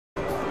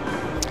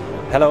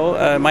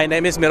Hello, my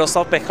name is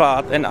Miroslav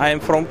Pechlat and I am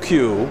from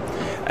Q,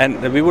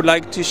 and we would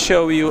like to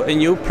show you a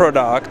new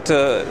product,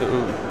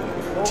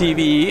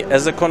 TV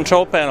as a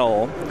control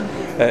panel.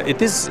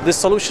 The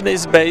solution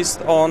is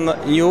based on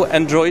new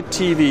Android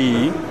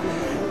TV,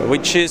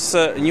 which is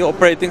a new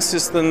operating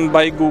system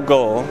by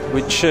Google,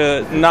 which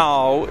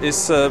now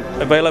is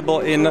available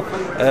in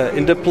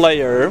the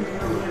player,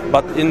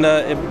 but in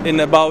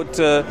about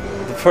the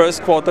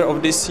first quarter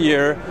of this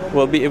year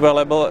will be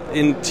available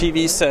in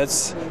TV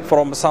sets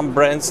from some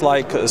brands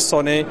like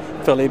Sony,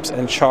 Philips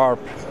and Sharp.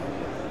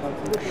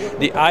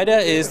 The idea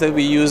is that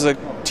we use a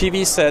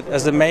TV set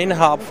as the main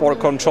hub for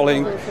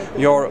controlling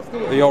your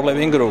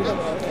living room.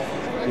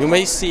 You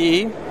may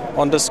see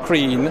on the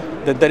screen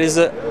that there is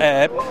an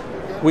app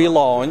we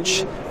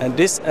launch, and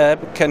this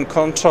app can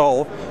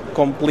control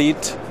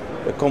complete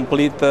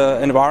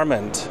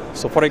environment.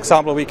 So for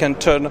example, we can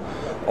turn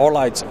all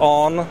lights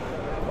on,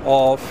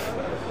 off,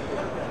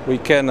 we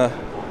can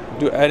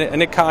do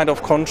any kind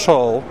of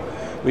control,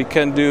 we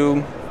can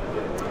do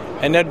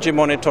energy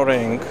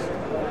monitoring,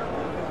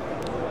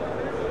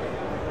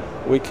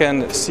 we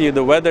can see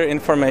the weather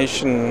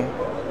information,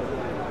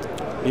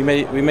 we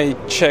may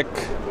check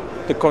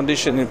the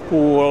condition in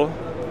pool,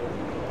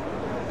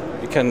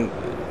 we can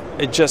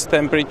adjust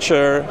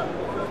temperature.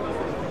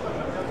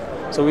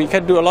 So we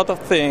can do a lot of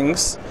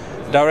things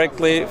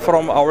directly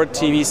from our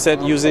TV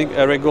set using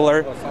a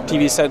regular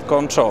TV set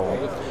control.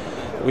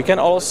 We can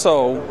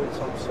also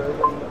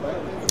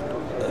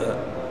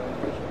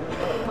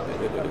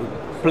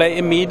play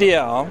a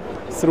media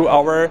through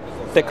our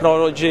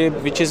technology,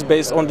 which is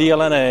based on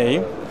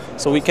DLNA.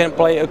 So we can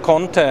play a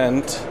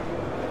content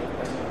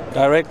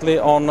directly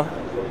on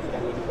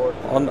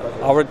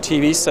our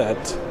TV set.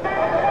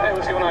 Hey,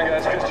 what's going on,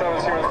 guys? Chris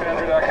Chavez here with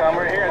Fandry.com.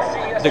 We're here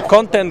at CES. The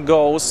content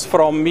goes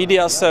from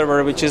media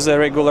server, which is a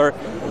regular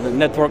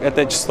network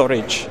attached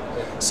storage.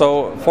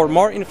 So for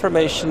more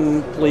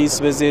information, please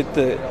visit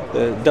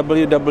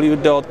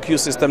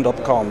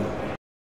www.qsystem.com.